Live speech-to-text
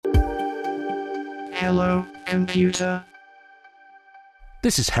Hello, computer.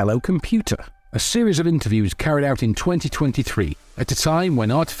 This is Hello Computer, a series of interviews carried out in 2023, at a time when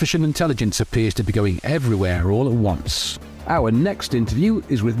artificial intelligence appears to be going everywhere all at once. Our next interview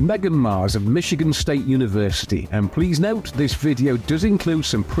is with Megan Maas of Michigan State University, and please note this video does include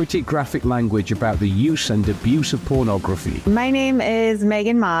some pretty graphic language about the use and abuse of pornography. My name is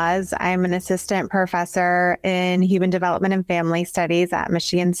Megan Maas. I'm an assistant professor in human development and family studies at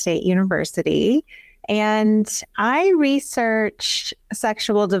Michigan State University. And I research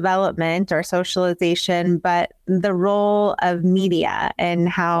sexual development or socialization, but the role of media and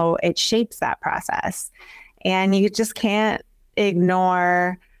how it shapes that process. And you just can't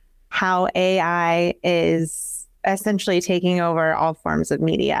ignore how AI is essentially taking over all forms of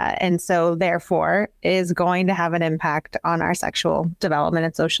media. And so therefore is going to have an impact on our sexual development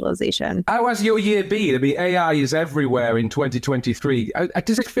and socialization. How has your year been? I mean, AI is everywhere in 2023.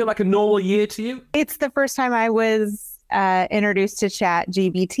 Does it feel like a normal year to you? It's the first time I was introduced to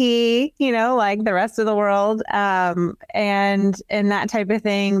ChatGPT, like the rest of the world. And that type of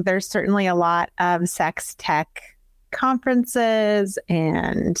thing. There's certainly a lot of sex tech conferences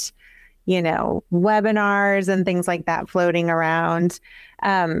and, webinars and things like that floating around.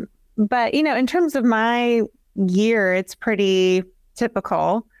 But, in terms of my year, it's pretty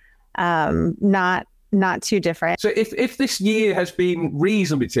typical, not too different. So if this year has been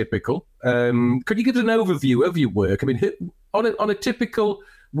reasonably typical, could you give us an overview of your work? I mean, on a typical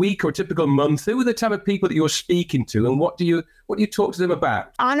week or a typical month, who are the type of people that you're speaking to, and what do you talk to them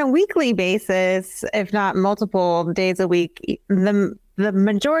about? On a weekly basis, if not multiple days a week, the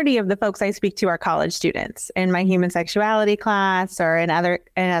majority of the folks I speak to are college students in my human sexuality class or in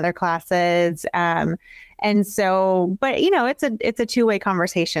other classes. And so, but it's a two-way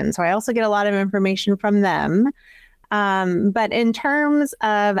conversation. So I also get a lot of information from them. But in terms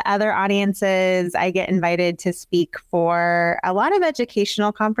of other audiences, I get invited to speak for a lot of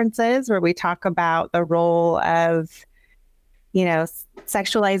educational conferences where we talk about the role of,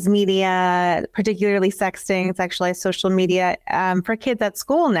 sexualized media, particularly sexting, sexualized social media, for kids at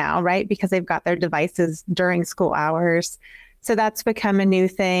school now, right? Because they've got their devices during school hours. So that's become a new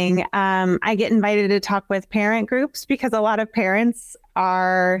thing. I get invited to talk with parent groups because a lot of parents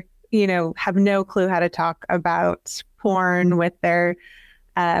are, have no clue how to talk about porn with their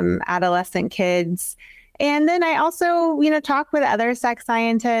adolescent kids. And then I also, talk with other sex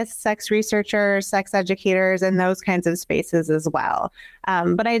scientists, sex researchers, sex educators, and those kinds of spaces as well.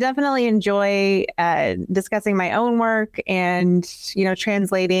 But I definitely enjoy discussing my own work and,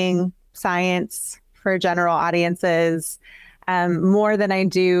 translating science for general audiences more than I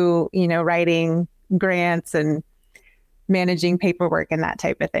do, writing grants and managing paperwork and that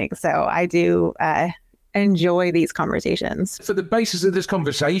type of thing. So I do enjoy these conversations. For the basis of this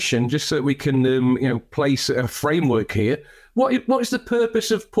conversation, just so we can, place a framework here, what is the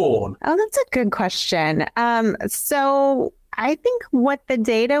purpose of porn? Oh, that's a good question. So I think what the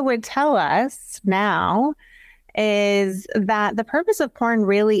data would tell us now is that the purpose of porn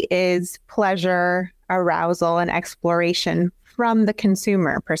really is pleasure, arousal, and exploration from the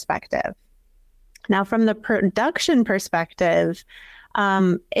consumer perspective. Now, from the production perspective,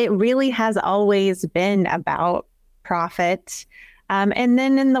 it really has always been about profit. And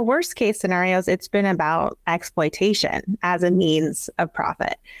then in the worst case scenarios, it's been about exploitation as a means of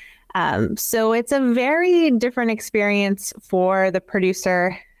profit. So it's a very different experience for the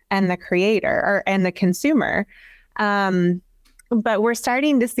producer and the creator and the consumer. But we're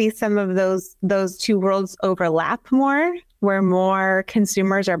starting to see some of those two worlds overlap more, where more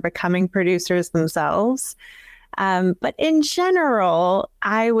consumers are becoming producers themselves. But in general,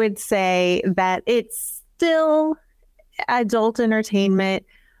 I would say that it's still adult entertainment,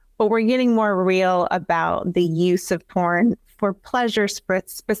 but we're getting more real about the use of porn for pleasure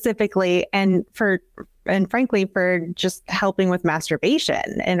specifically, and frankly for just helping with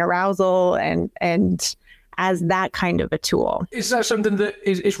masturbation and arousal and as that kind of a tool. Is that something that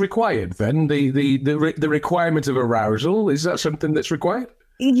is required then? The requirement of arousal, is that something that's required?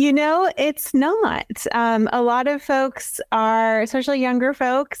 It's not. A lot of folks are, especially younger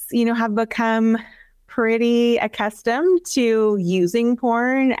folks, have become pretty accustomed to using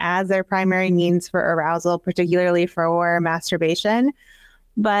porn as their primary means for arousal, particularly for masturbation.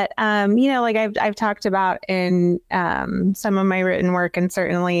 But, like I've talked about in some of my written work and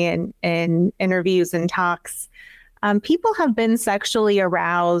certainly in interviews and talks, people have been sexually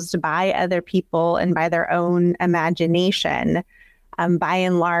aroused by other people and by their own imagination, by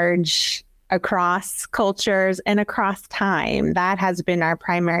and large, across cultures and across time. That has been our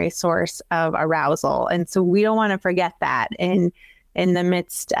primary source of arousal. And so we don't want to forget that. And in the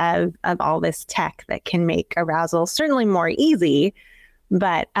midst of all this tech that can make arousal certainly more easy,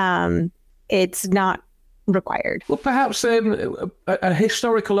 but it's not required. Well, perhaps a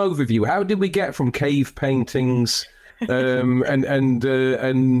historical overview. How did we get from cave paintings and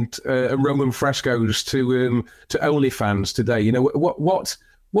Roman frescoes to OnlyFans today? You know, what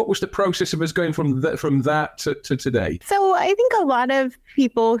was the process of us going from that to today? So I think a lot of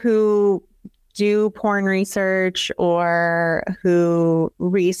people who do porn research or who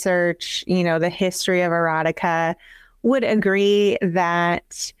research, you know, the history of erotica would agree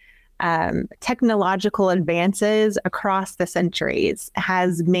that technological advances across the centuries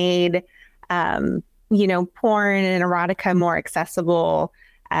has made, you know, porn and erotica more accessible.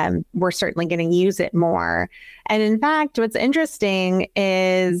 We're certainly going to use it more. And in fact, what's interesting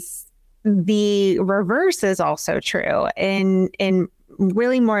is the reverse is also true. In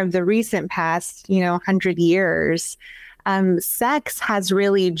really more of the recent past, you know, 100 years, sex has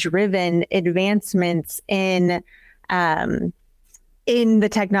really driven advancements in the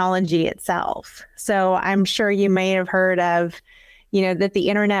technology itself. So I'm sure you may have heard of, you know, that the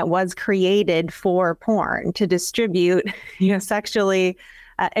internet was created for porn to distribute, you know, sexually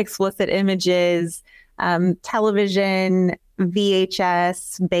explicit images, television,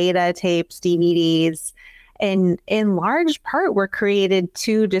 VHS, beta tapes, DVDs, and in large part were created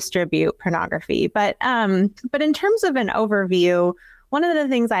to distribute pornography. But in terms of an overview, one of the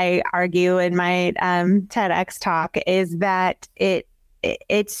things I argue in my TEDx talk is that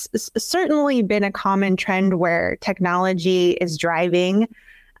it's certainly been a common trend where technology is driving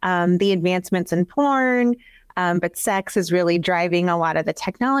the advancements in porn, but sex is really driving a lot of the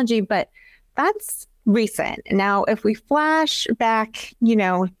technology. But that's recent. Now, if we flash back, you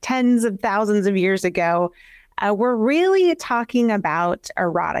know, tens of thousands of years ago, we're really talking about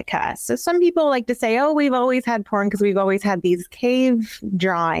erotica. So some people like to say, oh, we've always had porn because we've always had these cave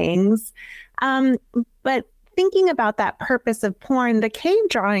drawings. But thinking about that purpose of porn, the cave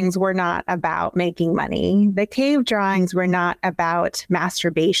drawings were not about making money. The cave drawings were not about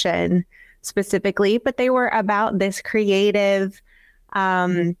masturbation specifically, but they were about this creative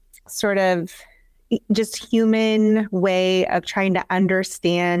sort of just human way of trying to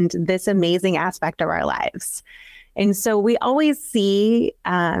understand this amazing aspect of our lives. And so we always see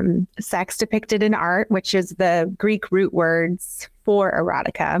sex depicted in art, which is the Greek root words for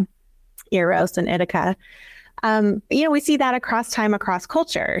erotica, eros and etika. You know, we see that across time, across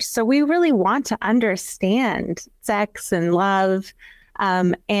cultures. So we really want to understand sex and love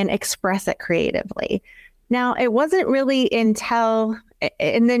and express it creatively. Now, it wasn't really until,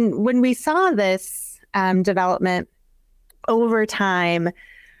 and then when we saw this development over time,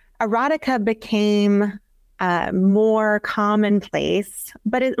 erotica became more commonplace,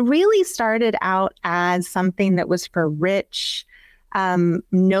 but it really started out as something that was for rich,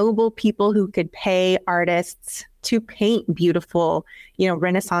 noble people who could pay artists to paint beautiful, you know,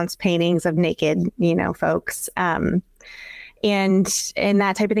 Renaissance paintings of naked, you know, folks. And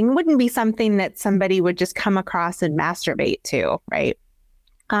that type of thing. It wouldn't be something that somebody would just come across and masturbate to, right?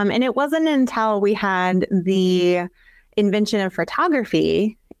 And it wasn't until we had the invention of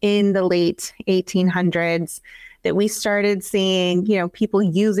photography in the late 1800s that we started seeing, you know, people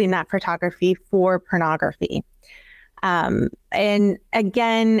using that photography for pornography. And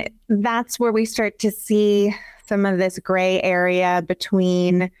again, that's where we start to see some of this gray area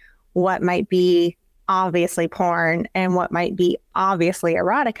between what might be obviously porn and what might be obviously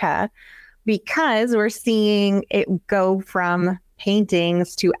erotica, because we're seeing it go from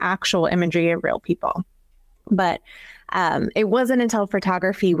paintings to actual imagery of real people. But it wasn't until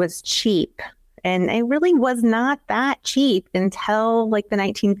photography was cheap, and it really was not that cheap until like the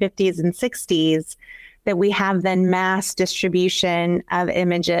 1950s and 60s, that we have then mass distribution of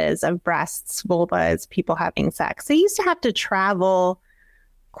images of breasts, vulvas, people having sex. So you used to have to travel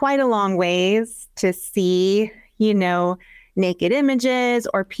quite a long ways to see, you know, naked images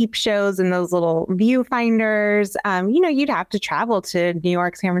or peep shows in those little viewfinders. You know, you'd have to travel to New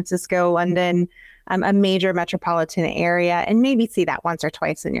York, San Francisco, London, a major metropolitan area, and maybe see that once or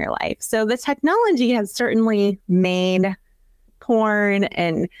twice in your life. So the technology has certainly made porn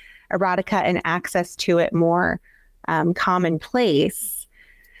and erotica and access to it more commonplace.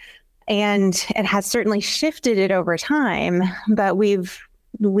 And it has certainly shifted it over time, but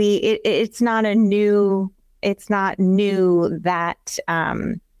it's not a new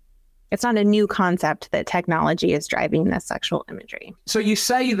concept that technology is driving this sexual imagery. So you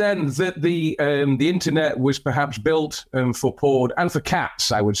say then that the internet was perhaps built for porn and for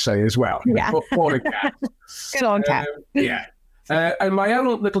cats, I would say as well. Yeah. Porn and cats. Good old cat. Yeah. And my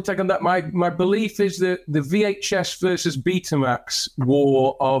own little take on that, my belief is that the VHS versus Betamax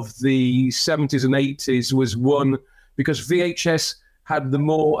war of the 70s and 80s was won because VHS had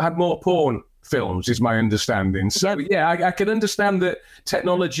more porn films, is my understanding. So yeah, I can understand that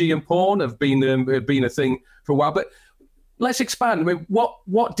technology and porn have been a thing for a while, but let's expand. I mean,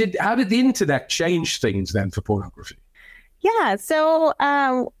 how did the internet change things then for pornography? Yeah, so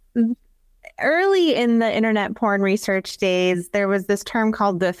early in the internet porn research days, there was this term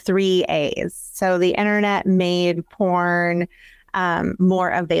called the 3A's. So the internet made porn more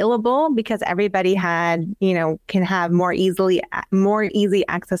available because everybody can have more easy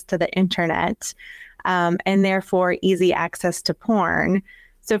access to the internet, and therefore easy access to porn.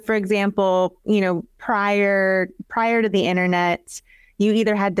 So, for example, prior to the internet, you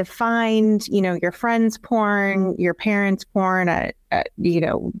either had to find, your friend's porn, your parents' porn,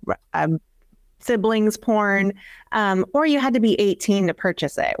 siblings' porn, or you had to be 18 to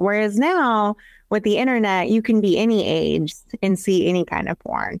purchase it. Whereas now, with the internet, you can be any age and see any kind of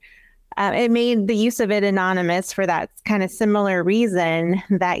porn. It made the use of it anonymous for that kind of similar reason,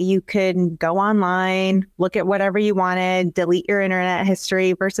 that you could go online, look at whatever you wanted, delete your internet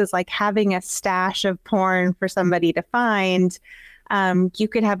history, versus like having a stash of porn for somebody to find. You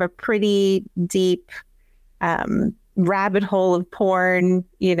could have a pretty deep rabbit hole of porn,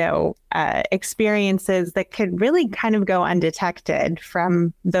 experiences that could really kind of go undetected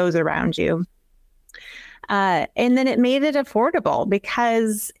from those around you. And then it made it affordable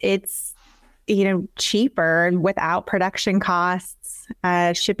because it's, cheaper without production costs,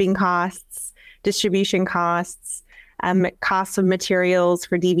 shipping costs, distribution costs, costs of materials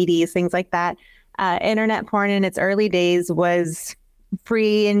for DVDs, things like that. Internet porn in its early days was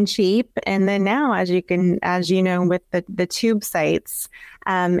free and cheap. And then now, as you know, with the tube sites,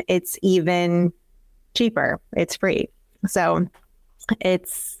 it's even cheaper. It's free. So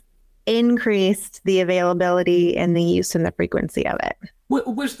it's increased the availability and the use and the frequency of it.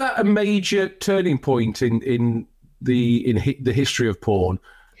 Was that a major turning point in the history of porn?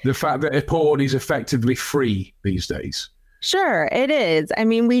 The fact that porn is effectively free these days? Sure, it is. I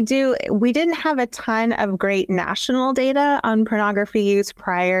mean, we didn't have a ton of great national data on pornography use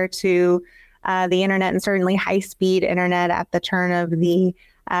prior to the internet, and certainly high-speed internet at the turn of the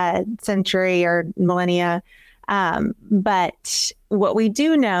century or millennia. But what we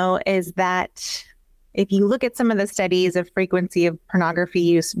do know is that if you look at some of the studies of frequency of pornography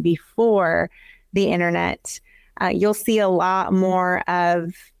use before the internet, you'll see a lot more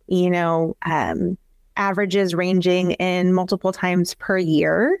of, averages ranging in multiple times per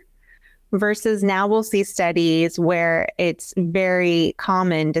year, versus now we'll see studies where it's very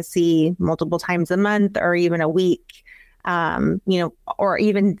common to see multiple times a month or even a week, or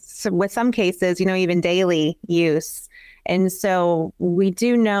even with some cases, even daily use. And so we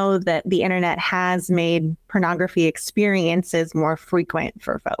do know that the internet has made pornography experiences more frequent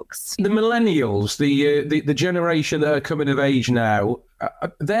for folks. The millennials, the generation that are coming of age now,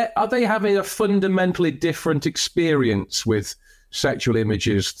 are they having a fundamentally different experience with sexual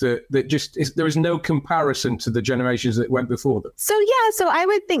images that just there is no comparison to the generations that went before them? So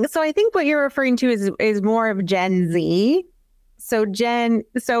I think what you're referring to is more of Gen Z. So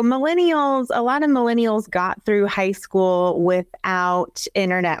millennials, a lot of millennials got through high school without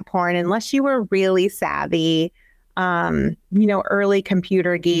internet porn, unless you were really savvy, early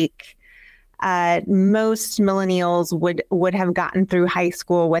computer geek. Most millennials would have gotten through high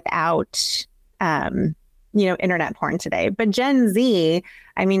school without, internet porn today. But Gen Z,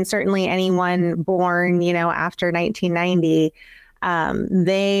 I mean, certainly anyone born, after 1990,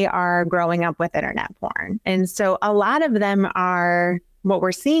 they are growing up with internet porn. And so a lot of them what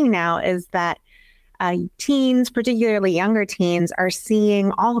we're seeing now is that teens, particularly younger teens, are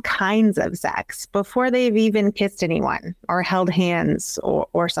seeing all kinds of sex before they've even kissed anyone or held hands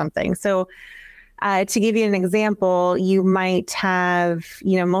or something. So to give you an example, you might have,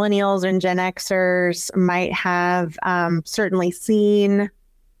 millennials and Gen Xers might have certainly seen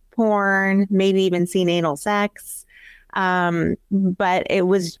porn, maybe even seen anal sex. But it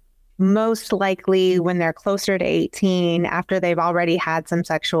was most likely when they're closer to 18, after they've already had some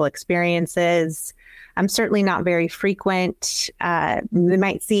sexual experiences. Certainly not very frequent. They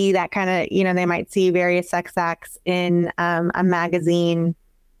might see that kind of, they might see various sex acts in a magazine.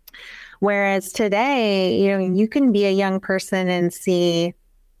 Whereas today, you can be a young person and see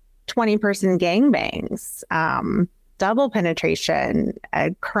 20-person gangbangs, double penetration,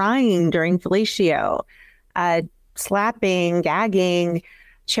 crying during fellatio, slapping, gagging,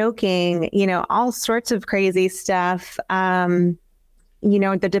 choking, all sorts of crazy stuff. The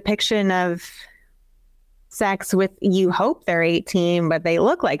depiction of sex with, you hope they're 18, but they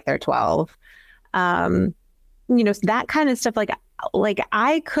look like they're 12. So that kind of stuff, like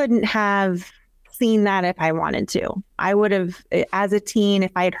I couldn't have seen that if I wanted to. I would have, as a teen,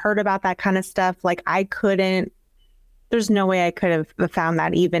 if I had heard about that kind of stuff, like there's no way I could have found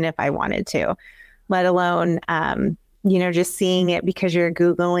that even if I wanted to, let alone, just seeing it because you're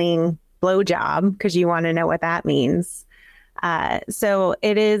Googling blowjob because you want to know what that means. So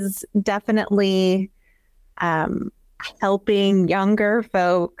it is definitely helping younger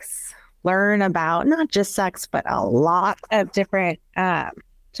folks learn about not just sex, but a lot of different,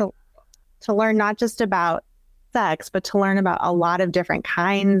 to learn not just about sex, but to learn about a lot of different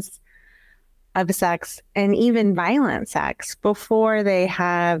kinds of sex and even violent sex before they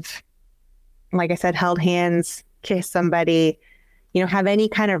have, like I said, held hands, kissed somebody, have any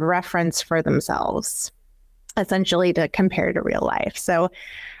kind of reference for themselves, essentially to compare to real life. So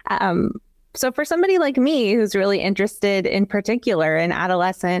for somebody like me who's really interested in particular in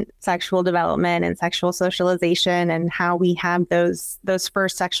adolescent sexual development and sexual socialization and how we have those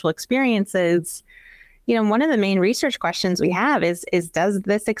first sexual experiences, one of the main research questions we have is does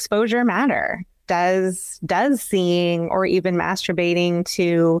this exposure matter? Does seeing or even masturbating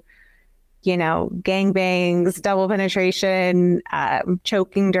to, gangbangs, double penetration,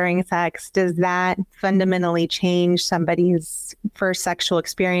 choking during sex, does that fundamentally change somebody's first sexual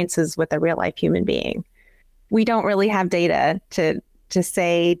experiences with a real life human being? We don't really have data to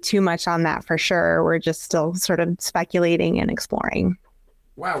say too much on that for sure. We're just still sort of speculating and exploring.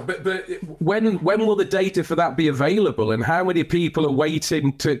 Wow, but when will the data for that be available, and how many people are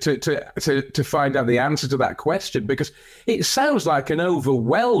waiting to find out the answer to that question? Because it sounds like an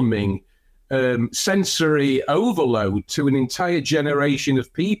overwhelming sensory overload to an entire generation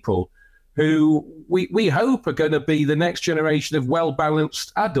of people who we hope are going to be the next generation of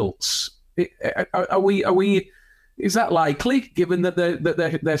well-balanced adults. Are we? Is that likely, given that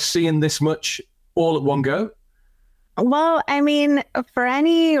they're seeing this much all at one go? Well, I mean, for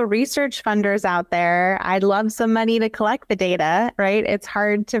any research funders out there, I'd love some money to collect the data, right? It's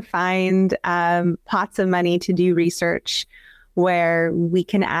hard to find pots of money to do research where we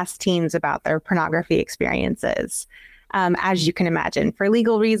can ask teens about their pornography experiences. As you can imagine, for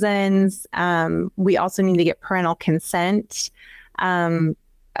legal reasons, we also need to get parental consent. A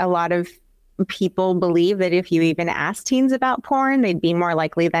lot of people believe that if you even ask teens about porn, they'd be more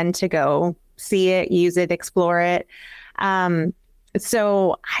likely then to go see it, use it, explore it.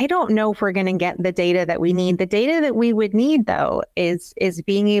 So I don't know if we're going to get the data that we need. The data that we would need, though, is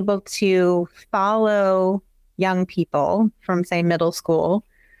being able to follow young people from, say, middle school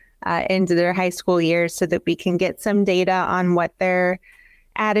into their high school years so that we can get some data on what their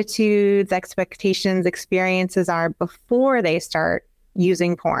attitudes, expectations, experiences are before they start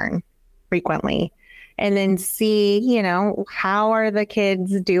using porn frequently. And then see, how are the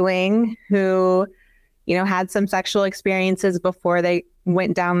kids doing who, had some sexual experiences before they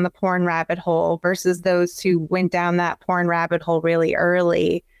went down the porn rabbit hole versus those who went down that porn rabbit hole really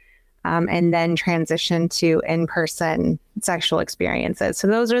early and then transitioned to in-person sexual experiences. So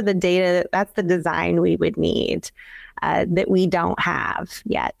those are the data, that's the design we would need that we don't have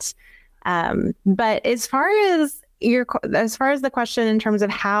yet. But as far as the question in terms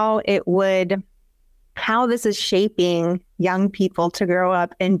of how this is shaping young people to grow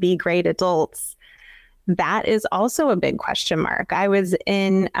up and be great adults, that is also a big question mark. I was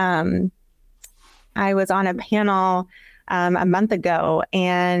on a panel a month ago,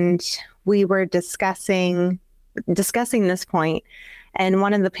 and we were discussing this point. And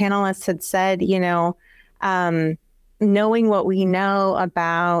one of the panelists had said, knowing what we know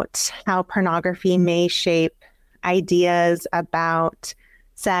about how pornography may shape ideas about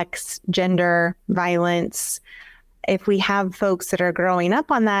sex, gender, violence, if we have folks that are growing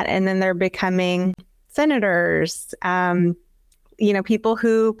up on that and then they're becoming senators, people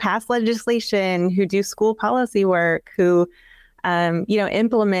who pass legislation, who do school policy work, who,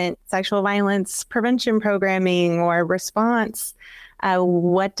 implement sexual violence prevention programming or response,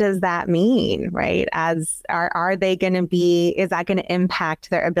 what does that mean, right? Are they going to is that going to impact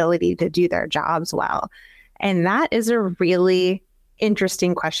their ability to do their jobs well? And that is a really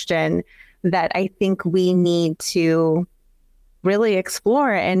interesting question that I think we need to really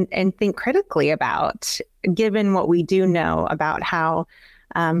explore and think critically about, given what we do know about how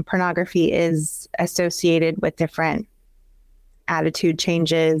pornography is associated with different attitude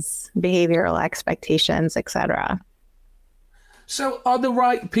changes, behavioral expectations, etc. So are the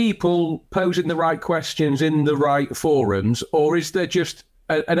right people posing the right questions in the right forums, or is there just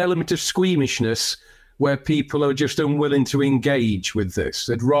an element of squeamishness where people are just unwilling to engage with this?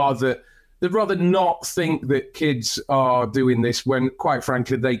 They'd rather they'd rather not think that kids are doing this when, quite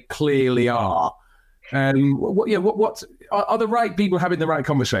frankly, they clearly are. Are the right people having the right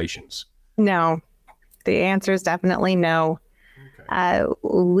conversations? No, the answer is definitely no. Okay.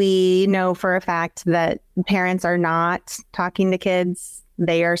 We know for a fact that parents are not talking to kids.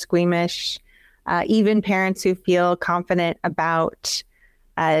 They are squeamish. Even parents who feel confident about,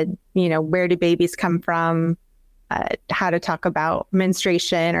 where do babies come from, how to talk about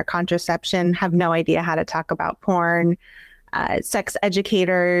menstruation or contraception, have no idea how to talk about porn. Sex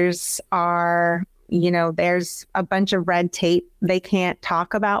educators are, there's a bunch of red tape. They can't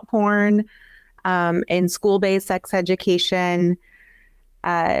talk about porn in school-based sex education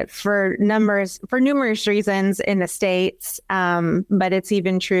for numerous reasons in the States. But it's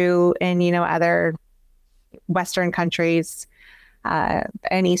even true in, other Western countries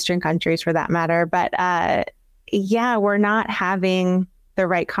and Eastern countries for that matter. But we're not having the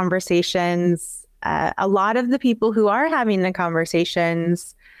right conversations. A lot of the people who are having the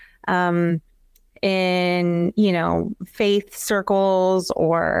conversations in, faith circles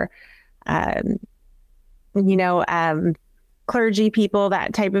or, clergy people,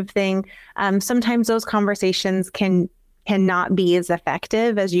 that type of thing. Sometimes those conversations cannot be as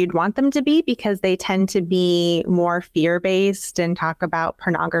effective as you'd want them to be because they tend to be more fear-based and talk about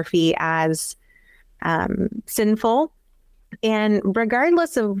pornography as sinful. And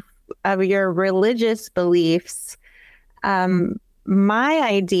regardless of your religious beliefs, my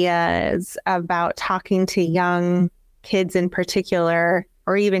ideas about talking to young kids in particular,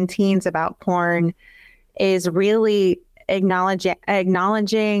 or even teens about porn, is really acknowledging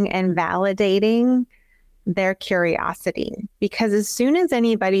and validating their curiosity. Because as soon as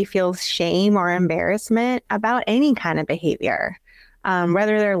anybody feels shame or embarrassment about any kind of behavior,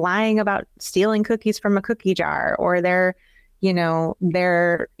 whether they're lying about stealing cookies from a cookie jar, or they're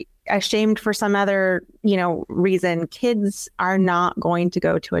ashamed for some other, reason, kids are not going to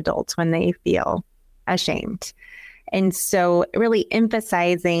go to adults when they feel ashamed. And so really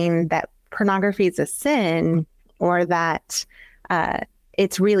emphasizing that pornography is a sin, or that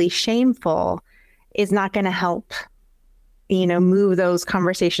it's really shameful, is not going to help, move those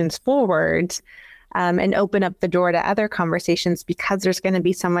conversations forward and open up the door to other conversations, because there's going to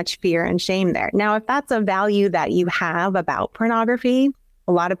be so much fear and shame there. Now, if that's a value that you have about pornography,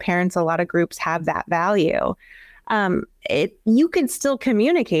 a lot of parents, a lot of groups have that value. You can still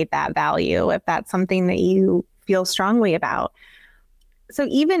communicate that value if that's something that you feel strongly about. So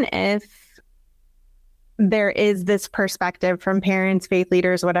even if there is this perspective from parents, faith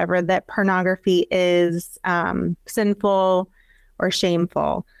leaders, whatever, that pornography is sinful or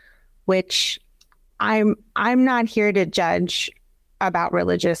shameful, which I'm not here to judge about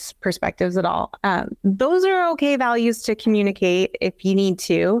religious perspectives at all. Those are okay values to communicate if you need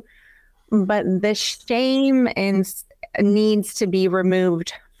to, but the shame needs to be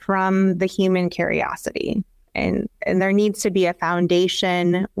removed from the human curiosity. And there needs to be a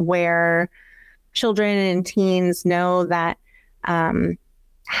foundation where children and teens know that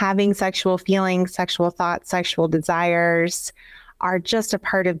having sexual feelings, sexual thoughts, sexual desires are just a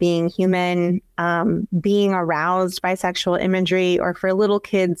part of being human. Being aroused by sexual imagery, or for little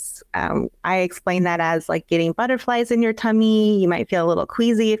kids, I explain that as like getting butterflies in your tummy. You might feel a little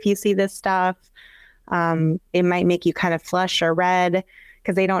queasy if you see this stuff. It might make you kind of flush or red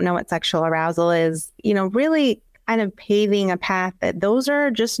because they don't know what sexual arousal is. Really kind of paving a path that those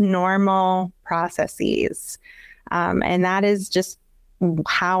are just normal processes. And that is just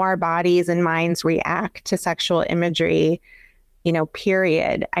how our bodies and minds react to sexual imagery,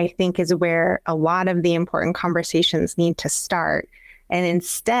 period, I think is where a lot of the important conversations need to start. And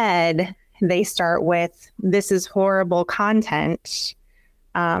instead, they start with, this is horrible content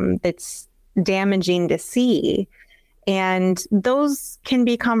that's damaging to see. And those can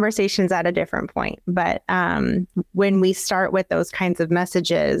be conversations at a different point. But when we start with those kinds of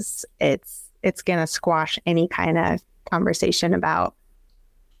messages, it's going to squash any kind of conversation about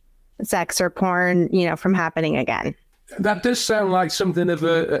sex or porn, from happening again. That does sound like something of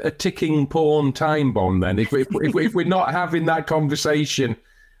a ticking porn time bomb then, if we're not having that conversation.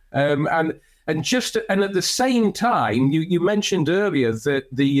 And at the same time, you mentioned earlier that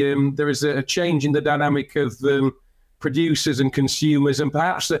there is a change in the dynamic of producers and consumers, and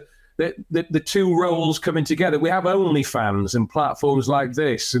perhaps the two roles coming together. We have OnlyFans and platforms like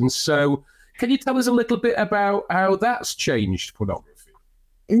this. And so can you tell us a little bit about how that's changed pornography?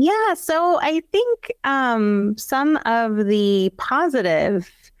 Yeah, so I think some of the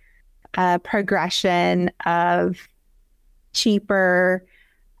positive progression of cheaper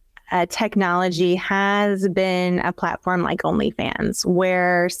technology has been a platform like OnlyFans,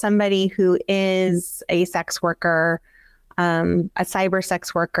 where somebody who is a sex worker, a cyber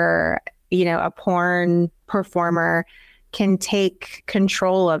sex worker, a porn performer can take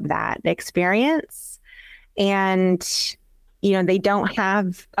control of that experience. And, they don't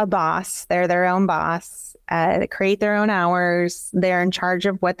have a boss. They're their own boss. They create their own hours. They're in charge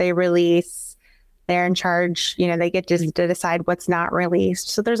of what they release. They're in charge, they get to decide what's not released.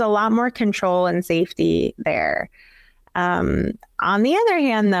 So there's a lot more control and safety there. On the other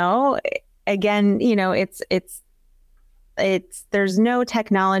hand, though, again, there's no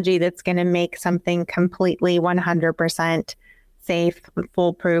technology that's going to make something completely 100% safe,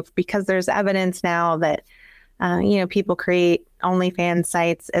 foolproof, because there's evidence now that, people create OnlyFans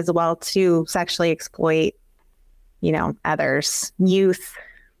sites as well to sexually exploit, others, youth,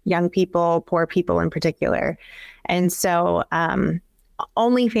 young people, poor people in particular. And so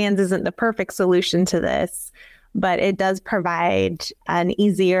OnlyFans isn't the perfect solution to this, but it does provide an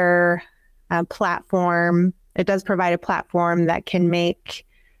easier platform. It does provide a platform that can make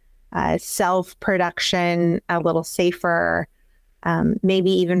self-production a little safer, maybe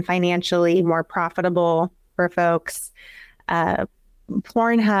even financially more profitable for folks.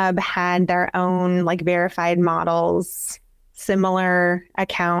 Pornhub had their own verified models, similar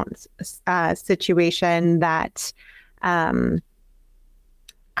accounts situation that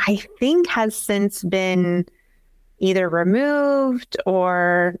I think has since been either removed,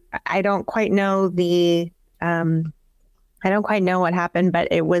 or I don't quite know what happened, but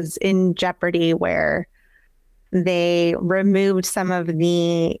it was in jeopardy where they removed some of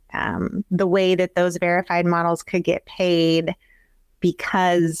the way that those verified models could get paid,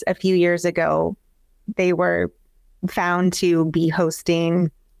 because a few years ago they were found to be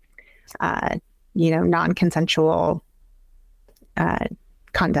hosting, non-consensual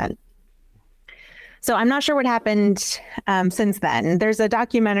content. So I'm not sure what happened since then. There's a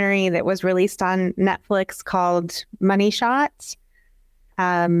documentary that was released on Netflix called Money Shot,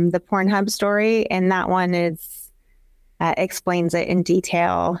 the Pornhub story, and that one explains it in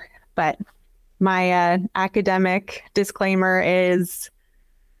detail. But my academic disclaimer is,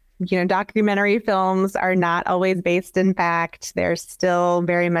 documentary films are not always based in fact. They're still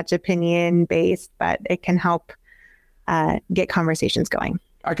very much opinion based, but it can help get conversations going.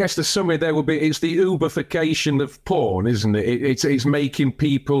 I guess the summary there will be, it's the Uberification of porn, isn't it? It's making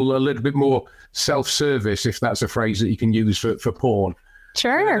people a little bit more self-service, if that's a phrase that you can use for porn.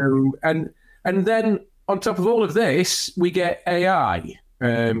 Sure. And then on top of all of this, we get AI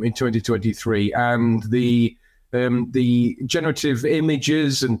in 2023, and the generative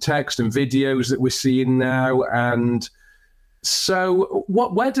images and text and videos that we're seeing now. And so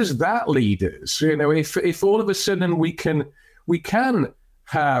where does that lead us? If all of a sudden we can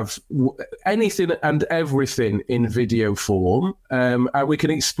have anything and everything in video form, and we can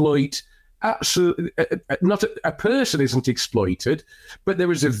exploit absolutely, not a person isn't exploited, but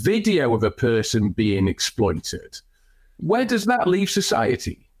there is a video of a person being exploited. Where does that leave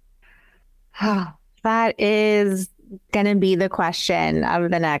society? That is going to be the question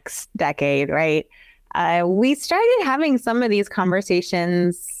of the next decade, right? We started having some of these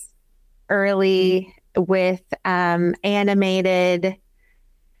conversations early with animated.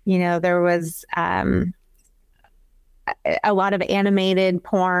 There was a lot of animated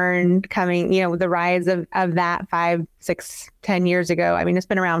porn coming, the rise of that 5, 6, 10 years ago. I mean, it's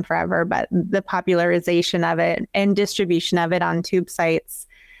been around forever, but the popularization of it and distribution of it on tube sites.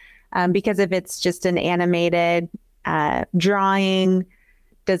 Because if it's just an animated drawing,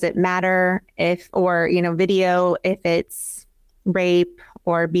 does it matter video, if it's rape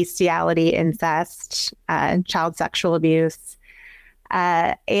or bestiality, incest, child sexual abuse?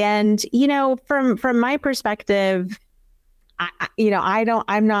 And from my perspective,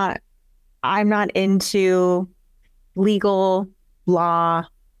 I'm not into legal law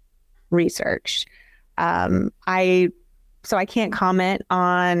research. So I can't comment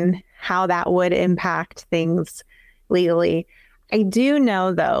on how that would impact things legally. I do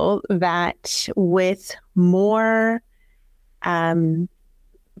know, though, that with more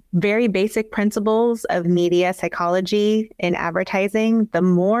very basic principles of media psychology in advertising, the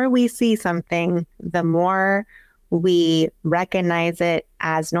more we see something, the more we recognize it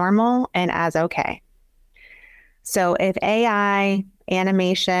as normal and as okay. So if AI,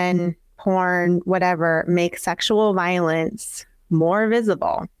 animation, porn, whatever, makes sexual violence more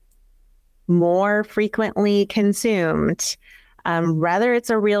visible, more frequently consumed, whether it's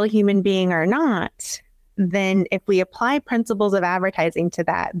a real human being or not, then if we apply principles of advertising to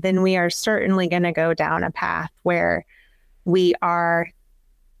that, then we are certainly going to go down a path where we are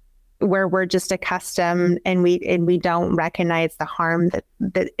where we're just accustomed and we don't recognize the harm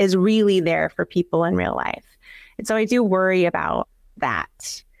that is really there for people in real life. And so I do worry about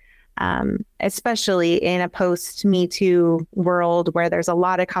that, especially in a post-Me Too world where there's a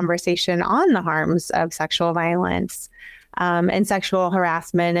lot of conversation on the harms of sexual violence and sexual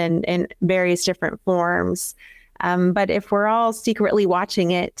harassment in various different forms. But if we're all secretly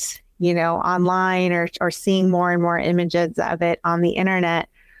watching it, online or seeing more and more images of it on the internet,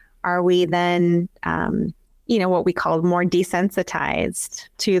 are we then, what we call more desensitized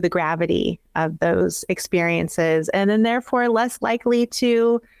to the gravity of those experiences, and then therefore less likely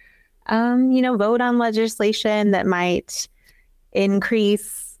to, vote on legislation that might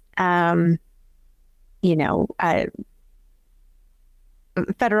increase,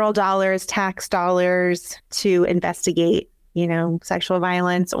 federal dollars, tax dollars to investigate, sexual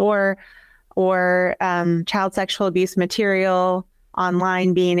violence or child sexual abuse material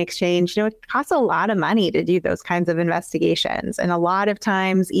online being exchanged. It costs a lot of money to do those kinds of investigations. And a lot of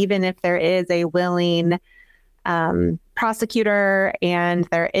times, even if there is a willing prosecutor and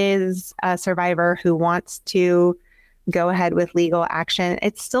there is a survivor who wants to go ahead with legal action,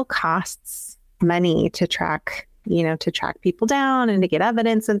 it still costs money to track people down and to get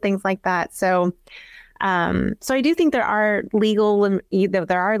evidence and things like that. So I do think there are legal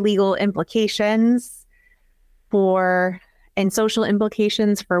implications and social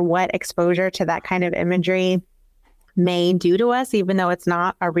implications for what exposure to that kind of imagery may do to us, even though it's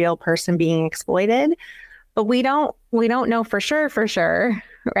not a real person being exploited. But we don't know for sure,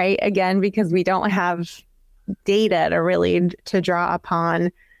 right? Again, because we don't have data to draw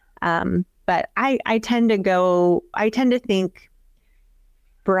upon. But I tend to think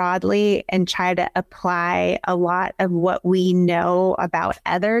broadly and try to apply a lot of what we know about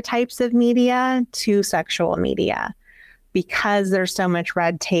other types of media to sexual media, because there's so much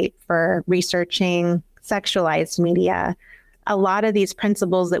red tape for researching sexualized media. A lot of these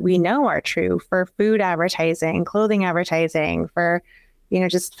principles that we know are true for food advertising, clothing advertising, for,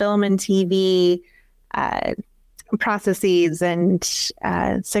 just film and TV processes and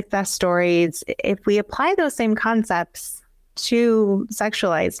success stories. If we apply those same concepts to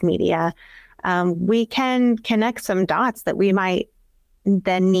sexualized media, we can connect some dots that we might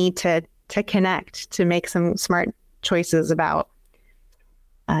then need to connect to make some smart choices about,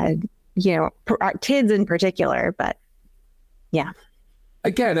 our kids in particular. But yeah.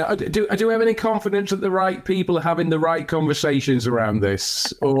 Again, do I have any confidence that the right people are having the right conversations around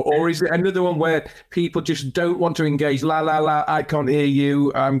this? Or is it another one where people just don't want to engage? La, la, la, I can't hear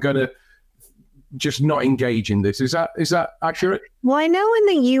you. I'm going to just not engage in this. Is that accurate? Well, I know in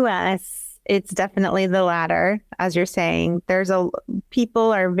the U.S., it's definitely the latter. As you're saying,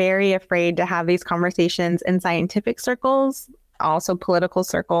 people are very afraid to have these conversations in scientific circles, also political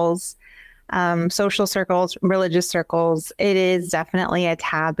circles, social circles, religious circles. It is definitely a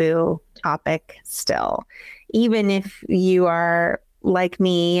taboo topic still. Even if you are like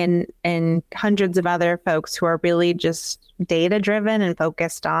me and hundreds of other folks who are really just data driven and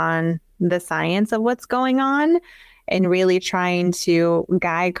focused on the science of what's going on and really trying to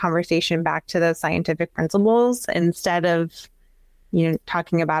guide conversation back to those scientific principles instead of,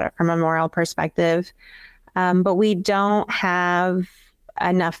 talking about it from a moral perspective. But we don't have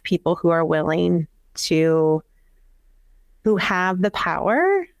enough people who are willing who have the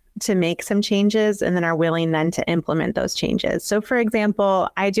power to make some changes and then are willing then to implement those changes. So for example,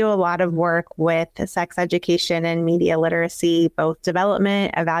 I do a lot of work with sex education and media literacy, both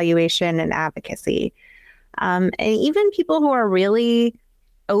development, evaluation, and advocacy. And even people who are really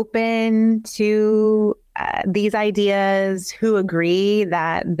open to these ideas, who agree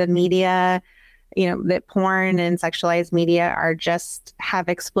that the media, that porn and sexualized media have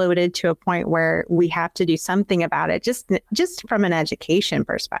exploded to a point where we have to do something about it, just from an education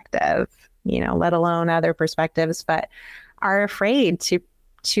perspective, let alone other perspectives, but are afraid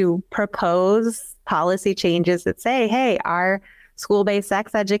to propose policy changes that say, hey, our school-based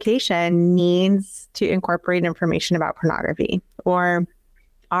sex education needs to incorporate information about pornography, or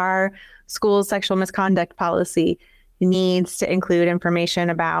our school's sexual misconduct policy needs to include information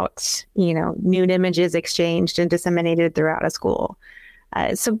about, nude images exchanged and disseminated throughout a school.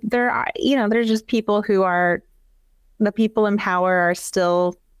 So there are, there's just people the people in power are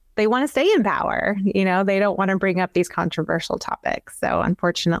still, they want to stay in power. They don't want to bring up these controversial topics. So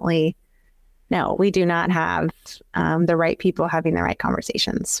unfortunately, no, we do not have the right people having the right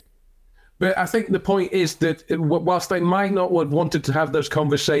conversations. But I think the point is that whilst they might not have wanted to have those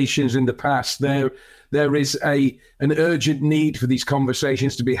conversations in the past, there is an urgent need for these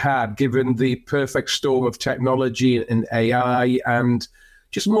conversations to be had, given the perfect storm of technology and AI and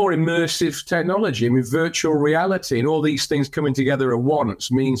just more immersive technology. I mean, virtual reality and all these things coming together at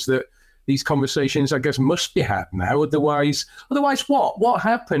once means that these conversations, I guess, must be had now. Otherwise what? What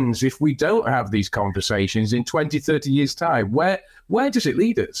happens if we don't have these conversations in 20, 30 years' time? Where does it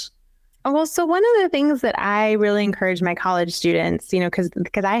lead us? Well, so one of the things that I really encourage my college students,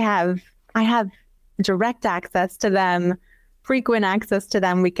 because I have direct access to them, frequent access to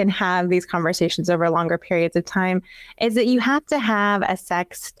them, we can have these conversations over longer periods of time, is that you have to have a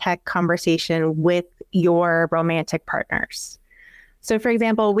sex tech conversation with your romantic partners. So, for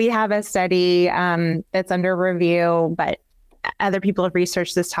example, we have a study that's under review, but other people have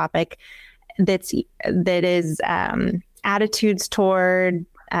researched this topic that is attitudes toward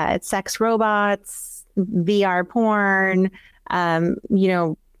sex robots, VR porn,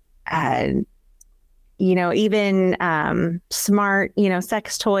 even smart,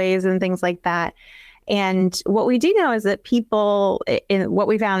 sex toys and things like that. And what we do know is that people, what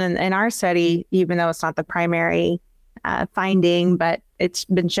we found in our study, even though it's not the primary finding, but it's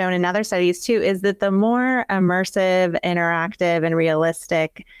been shown in other studies too, is that the more immersive, interactive, and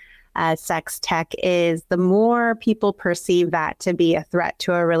realistic sex tech is, the more people perceive that to be a threat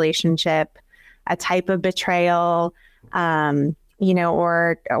to a relationship, a type of betrayal, or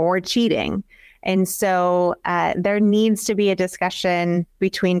cheating. And so there needs to be a discussion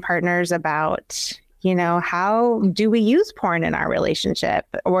between partners about, how do we use porn in our relationship?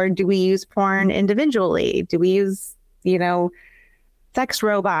 Or do we use porn individually? Do we use, sex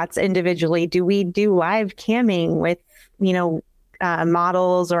robots individually? Do we do live camming with,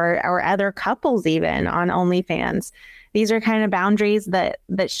 models or other couples even on OnlyFans? These are kind of boundaries that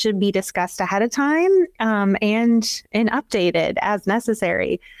should be discussed ahead of time and updated as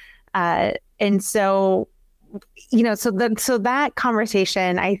necessary. And so, so that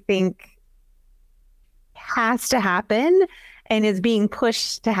conversation, I think, has to happen and is being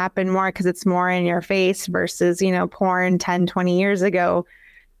pushed to happen more because it's more in your face versus, porn 10, 20 years ago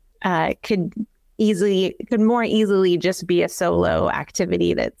could more easily just be a solo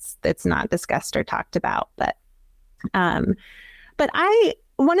activity that's not discussed or talked about. But one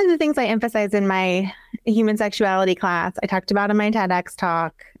of the things I emphasize in my human sexuality class, I talked about in my TEDx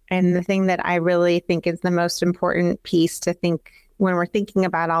talk, and the thing that I really think is the most important piece to think when we're thinking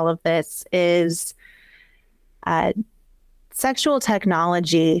about all of this is sexual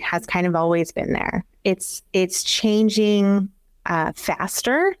technology has kind of always been there. It's changing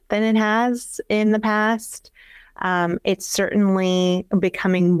faster than it has in the past. It's certainly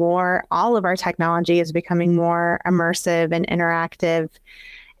becoming more, all of our technology is becoming more immersive and interactive.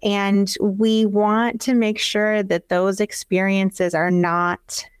 And we want to make sure that those experiences are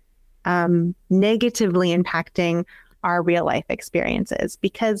not negatively impacting our real life experiences,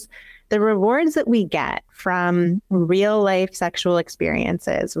 because the rewards that we get from real life sexual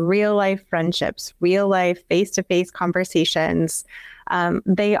experiences, real life friendships, real life face-to-face conversations,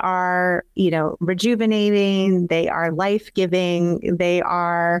 they are, rejuvenating, they are life-giving, they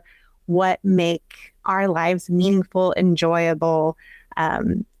are what make our lives meaningful, enjoyable.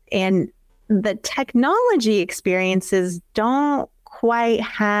 And the technology experiences don't quite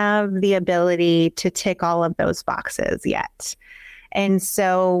have the ability to tick all of those boxes yet. And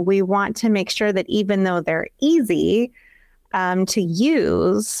so we want to make sure that even though they're easy to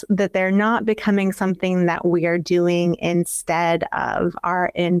use, that they're not becoming something that we are doing instead of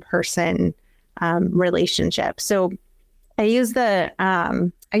our in-person relationship. So I use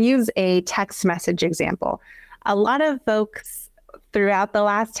a text message example. A lot of folks throughout the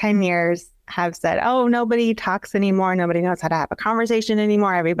last 10 years have said, oh, nobody talks anymore. Nobody knows how to have a conversation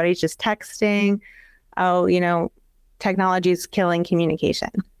anymore. Everybody's just texting. Oh, technology is killing communication.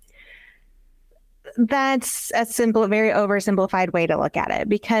 That's a simple, very oversimplified way to look at it,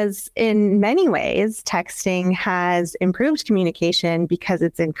 because in many ways, texting has improved communication because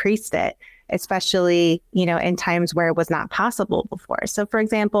it's increased it, especially, in times where it was not possible before. So, for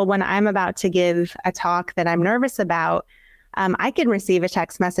example, when I'm about to give a talk that I'm nervous about, I can receive a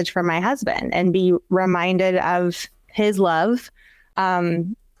text message from my husband and be reminded of his love.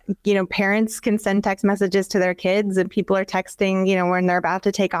 Parents can send text messages to their kids, and people are texting, when they're about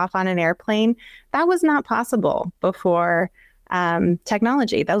to take off on an airplane. That was not possible before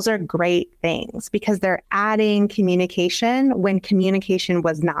technology. Those are great things because they're adding communication when communication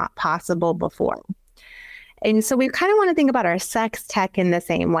was not possible before. And so we kind of want to think about our sex tech in the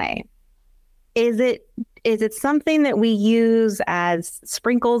same way. Is it something that we use as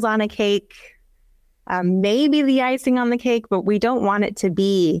sprinkles on a cake? Maybe the icing on the cake, but we don't want it to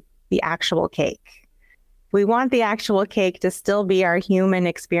be the actual cake. We want the actual cake to still be our human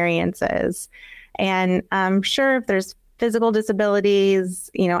experiences. And I'm sure if there's physical disabilities,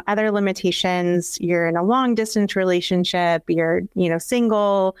 other limitations, you're in a long distance relationship, you're,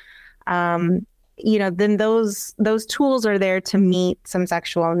 single, then those tools are there to meet some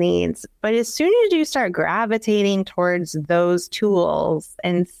sexual needs. But as soon as you start gravitating towards those tools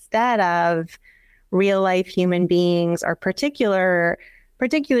instead of real life human beings or particularly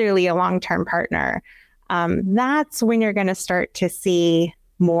a long-term partner, that's when you're going to start to see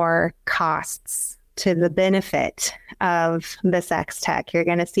more costs to the benefit of the sex tech. You're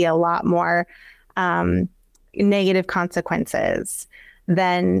going to see a lot more negative consequences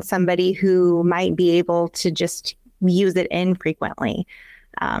than somebody who might be able to just use it infrequently.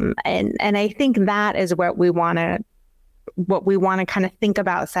 And I think that is what we want to kind of think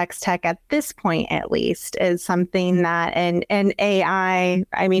about sex tech at this point, at least, is something that, and AI,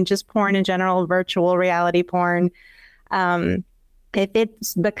 I mean, just porn in general, virtual reality porn, if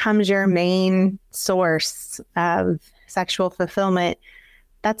it becomes your main source of sexual fulfillment,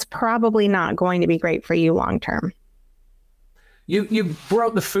 that's probably not going to be great for you long term. You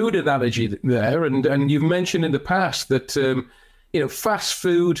brought the food analogy there, and you've mentioned in the past that fast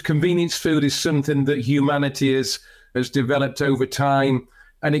food, convenience food is something that humanity has developed over time,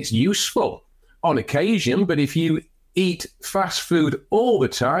 and it's useful on occasion. But if you eat fast food all the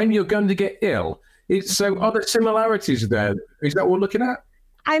time, you're going to get ill. So are there similarities there? Is that what we're looking at?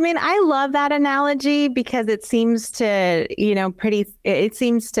 I mean, I love that analogy because it seems to, it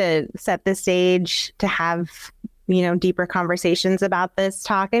seems to set the stage to have, deeper conversations about this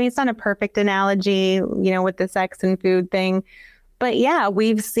talk. I mean, it's not a perfect analogy, with the sex and food thing. But yeah,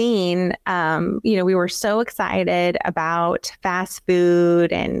 we've seen, we were so excited about fast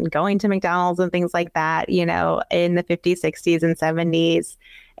food and going to McDonald's and things like that, in the 50s, 60s, and 70s.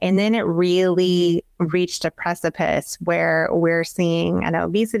 And then it really reached a precipice where we're seeing an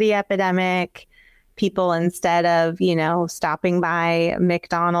obesity epidemic. People, instead of, stopping by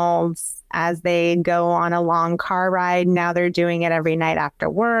McDonald's as they go on a long car ride, now they're doing it every night after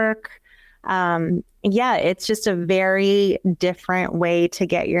work. It's just a very different way to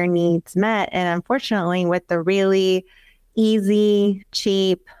get your needs met. And unfortunately, with the really easy,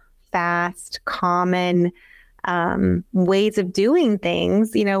 cheap, fast, common ways of doing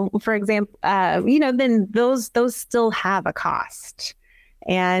things, for example, then those still have a cost.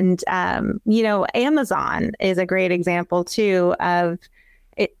 And, Amazon is a great example too of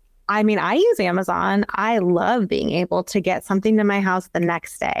it. I mean, I use Amazon. I love being able to get something to my house the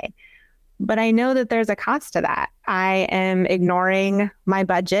next day, but I know that there's a cost to that. I am ignoring my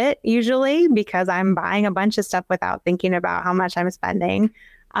budget usually because I'm buying a bunch of stuff without thinking about how much I'm spending.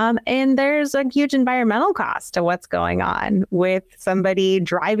 And there's a huge environmental cost to what's going on with somebody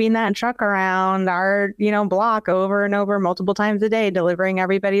driving that truck around our, block over and over multiple times a day, delivering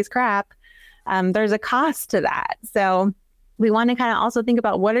everybody's crap. There's a cost to that. So we want to kind of also think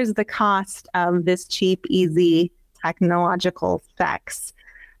about what is the cost of this cheap, easy technological sex.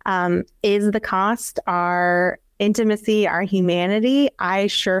 Is the cost our intimacy, our humanity? I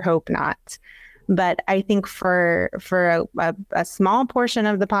sure hope not. But I think for a small portion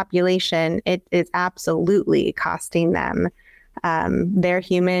of the population, it is absolutely costing them their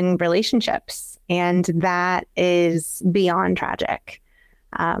human relationships. And that is beyond tragic.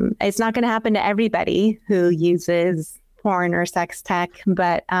 It's not going to happen to everybody who uses porn or sex tech,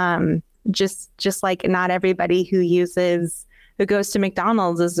 but just like not everybody who goes to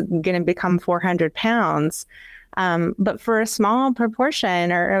McDonald's is going to become 400 pounds. But for a small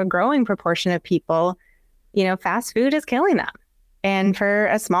proportion or a growing proportion of people, fast food is killing them. And for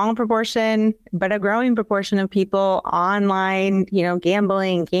a small proportion, but a growing proportion of people, online,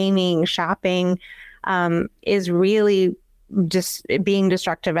 gambling, gaming, shopping, is really just being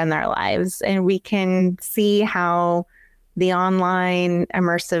destructive in their lives. And we can see how the online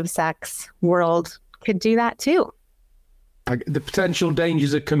immersive sex world could do that too. The potential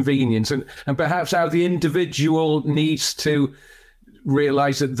dangers of convenience and perhaps how the individual needs to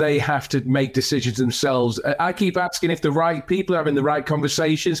realize that they have to make decisions themselves. I keep asking if the right people are having the right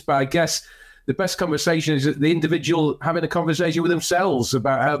conversations, but I guess the best conversation is the individual having a conversation with themselves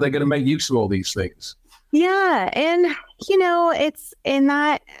about how they're going to make use of all these things. Yeah. And, it's in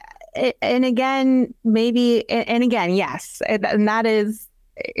that, and again, yes. And that is,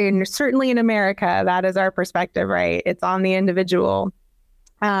 certainly in America, that is our perspective, right? It's on the individual.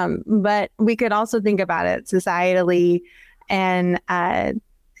 But we could also think about it societally. And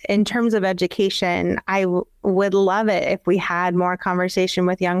in terms of education, I would love it if we had more conversation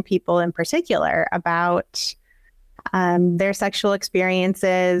with young people in particular about their sexual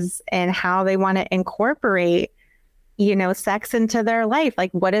experiences and how they want to incorporate, sex into their life.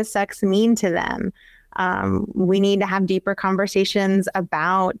 Like, what does sex mean to them? We need to have deeper conversations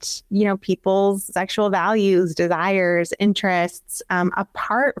about, people's sexual values, desires, interests,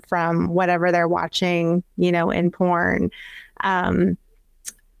 apart from whatever they're watching, in porn,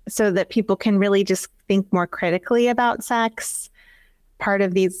 so that people can really just think more critically about sex. Part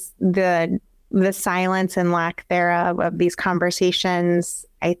of the silence and lack thereof of these conversations,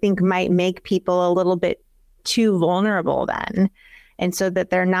 I think, might make people a little bit too vulnerable then. And so that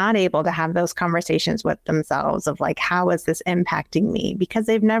they're not able to have those conversations with themselves of like, how is this impacting me? Because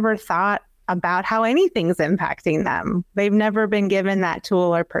they've never thought about how anything's impacting them. They've never been given that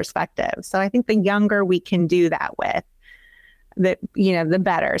tool or perspective. So I think the younger we can do that with, the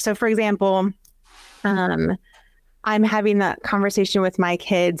better. So for example, I'm having that conversation with my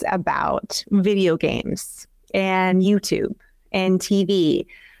kids about video games and YouTube and TV,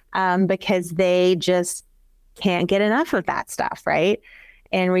 because they just can't get enough of that stuff, right?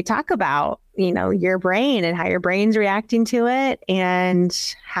 And we talk about, your brain and how your brain's reacting to it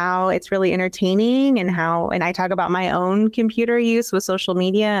and how it's really entertaining and I talk about my own computer use with social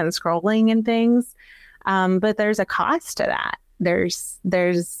media and scrolling and things. But there's a cost to that. There's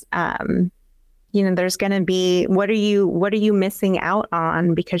going to be, what are you missing out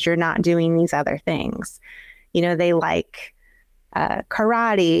on because you're not doing these other things? They like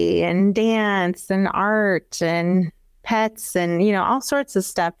karate and dance and art and pets and, all sorts of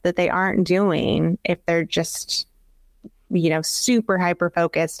stuff that they aren't doing if they're just, super hyper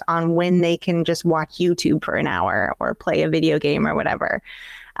focused on when they can just watch YouTube for an hour or play a video game or whatever,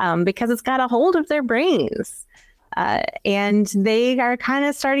 because it's got a hold of their brains. And they are kind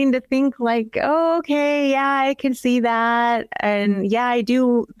of starting to think like, oh, okay, yeah, I can see that. And yeah, I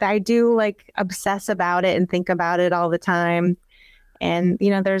do like obsess about it and think about it all the time. And,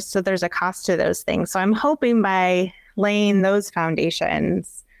 there's a cost to those things. So I'm hoping by laying those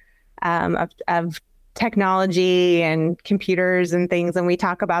foundations of technology and computers and things, and we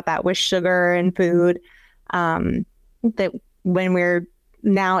talk about that with sugar and food, that when we're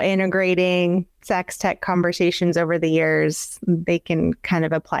now integrating sex tech conversations over the years, they can kind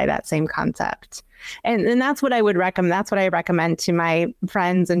of apply that same concept. And that's what I would recommend. That's what I recommend to my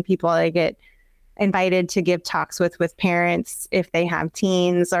friends and people I get invited to give talks with parents if they have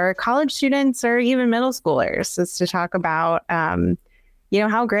teens or college students or even middle schoolers, is to talk about,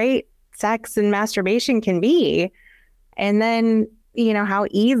 how great sex and masturbation can be. And then, how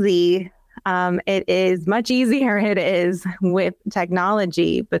easy it is, much easier it is with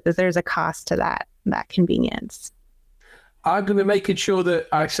technology, but that there's a cost to that convenience. I'm going to be making sure that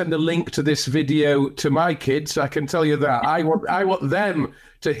I send a link to this video to my kids. I can tell you that I want them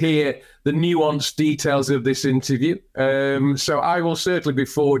to hear the nuanced details of this interview. So I will certainly be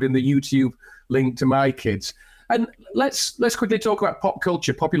forwarding the YouTube link to my kids. And let's quickly talk about pop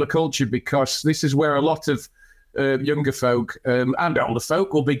culture, popular culture, because this is where a lot of younger folk and older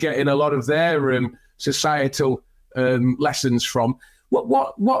folk will be getting a lot of their societal lessons from.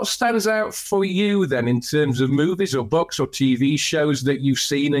 What stands out for you then in terms of movies or books or TV shows that you've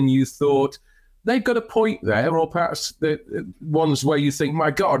seen and you thought they've got a point there, or perhaps the ones where you think,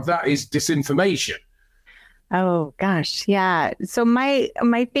 my God, that is disinformation? Oh gosh, yeah. So my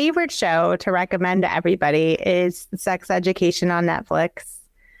favorite show to recommend to everybody is Sex Education on Netflix.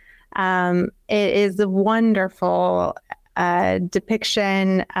 It is a wonderful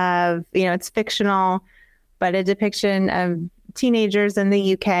depiction of, it's fictional, but a depiction of teenagers in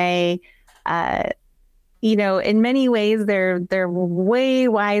the UK. In many ways, they're way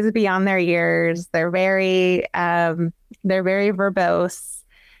wise beyond their years. They're very verbose.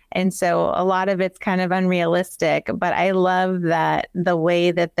 And so a lot of it's kind of unrealistic, but I love that the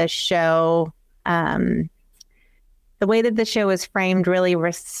way that the show is framed really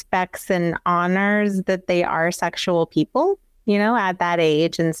respects and honors that they are sexual people, at that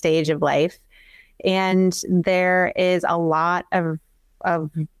age and stage of life. And there is a lot of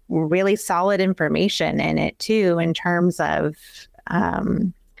really solid information in it too, in terms of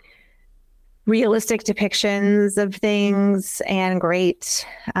realistic depictions of things and great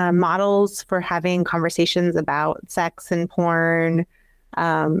models for having conversations about sex and porn,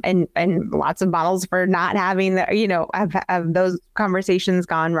 and lots of models for not having of those conversations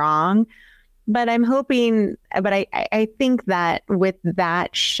gone wrong. But I'm hoping, I think that with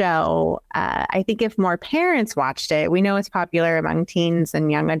that show, I think if more parents watched it, we know it's popular among teens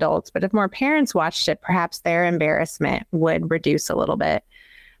and young adults, but if more parents watched it, perhaps their embarrassment would reduce a little bit,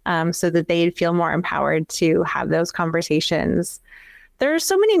 so that they'd feel more empowered to have those conversations. There's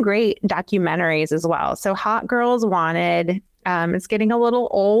so many great documentaries as well. So Hot Girls Wanted, it's getting a little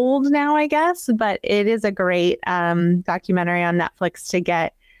old now, I guess, but it is a great documentary on Netflix to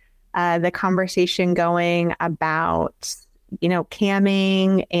get the conversation going about,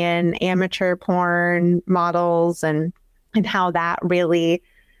 camming and amateur porn models and how that really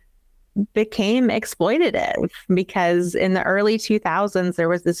became exploitative, because in the early 2000s, there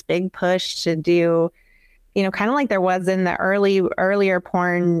was this big push to do, kind of like there was in the earlier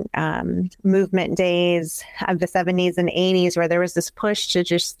porn movement days of the 70s and 80s, where there was this push to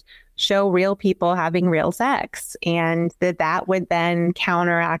just show real people having real sex, and that would then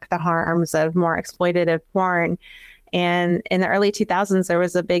counteract the harms of more exploitative porn. And in the early 2000s, there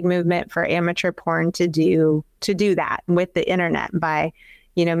was a big movement for amateur porn to do that with the internet by,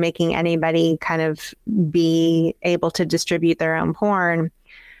 making anybody kind of be able to distribute their own porn.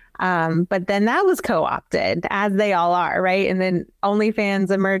 But then that was co-opted, as they all are, right? And then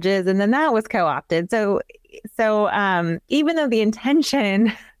OnlyFans emerges, and then that was co-opted. So even though the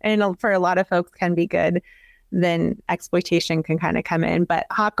intention and for a lot of folks can be good, then exploitation can kind of come in. But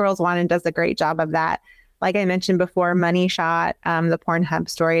Hot Girls Wanted does a great job of that. Like I mentioned before, Money Shot, the Pornhub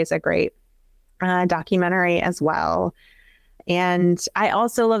story, is a great documentary as well. And I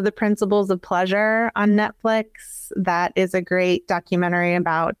also love The Principles of Pleasure on Netflix. That is a great documentary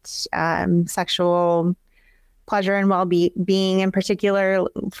about sexual pleasure and well-being, in particular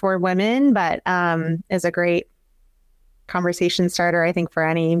for women, but is a great conversation starter, I think, for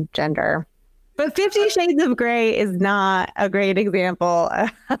any gender. But 50 Shades of Grey is not a great example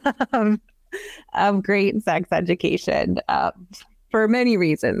of great sex education for many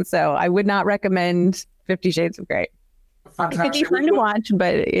reasons. So I would not recommend 50 Shades of Grey. It could be fun to watch,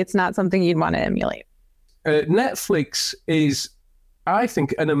 but it's not something you'd want to emulate. Netflix is, I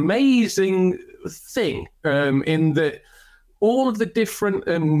think, an amazing thing in that all of the different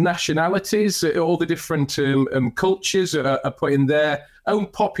nationalities, all the different cultures are putting their own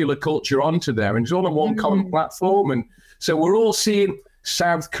popular culture onto there, and it's all on one common platform. And so we're all seeing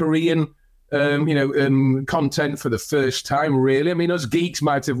South Korean content for the first time, really. I mean, us geeks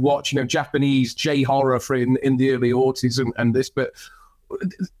might have watched, Japanese J-horror in the early 80s and this, but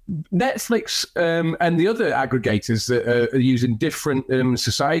Netflix and the other aggregators that are using different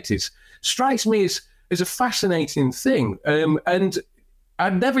societies strikes me as a fascinating thing. And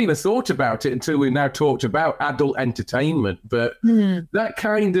I'd never even thought about it until we now talked about adult entertainment, but that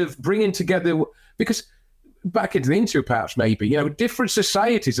kind of bringing together, because back into the interview, perhaps, maybe, different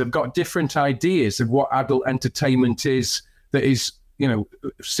societies have got different ideas of what adult entertainment is that is,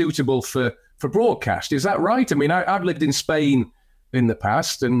 suitable for broadcast. Is that right? I mean, I've lived in Spain in the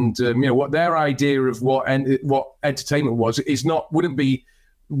past, and, what their idea of what entertainment wouldn't be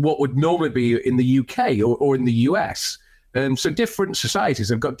what would normally be in the UK or in the US. So different societies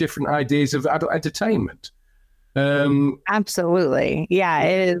have got different ideas of adult entertainment. Absolutely. Yeah,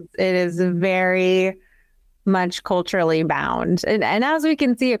 it is very much culturally bound. And as we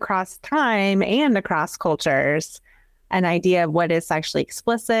can see across time and across cultures, an idea of what is sexually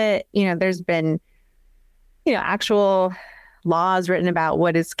explicit, there's been, actual laws written about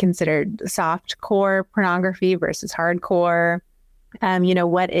what is considered soft core pornography versus hardcore.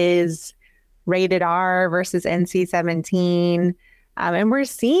 What is rated R versus NC-17. And we're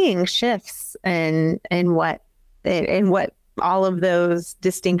seeing shifts in what all of those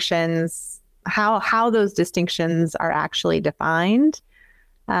distinctions, how those distinctions are actually defined.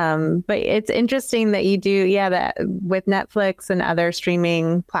 But it's interesting that you do, that with Netflix and other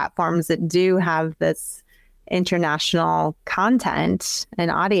streaming platforms that do have this international content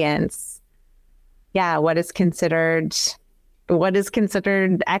and audience. Yeah, what is considered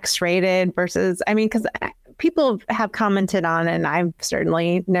X-rated versus, because people have commented on, and I've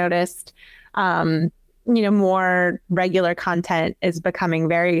certainly noticed, more regular content is becoming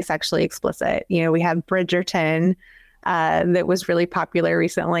very sexually explicit. We have Bridgerton that was really popular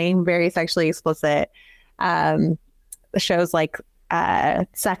recently, very sexually explicit. Shows like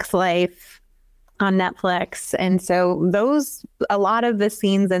Sex Life on Netflix. And so a lot of the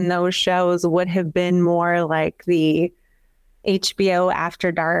scenes in those shows would have been more like the HBO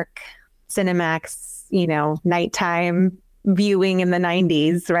After Dark, Cinemax, nighttime viewing in the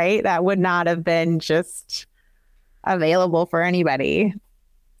 90s, right? That would not have been just available for anybody.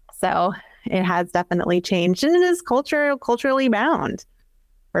 So it has definitely changed, and it is culturally bound,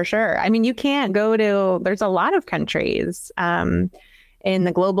 for sure. You can't go to, there's a lot of countries in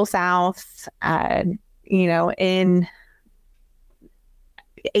the global South, in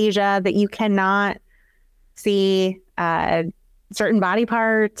Asia that you cannot see certain body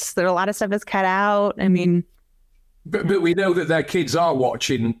parts. There a lot of stuff is cut out. But we know that their kids are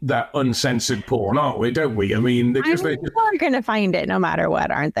watching that uncensored porn, aren't we? Don't we? I mean, They're going to find it no matter what,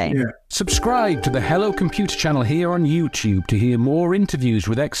 aren't they? Yeah. Subscribe to the Hello Computer channel here on YouTube to hear more interviews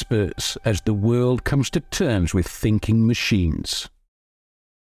with experts as the world comes to terms with thinking machines.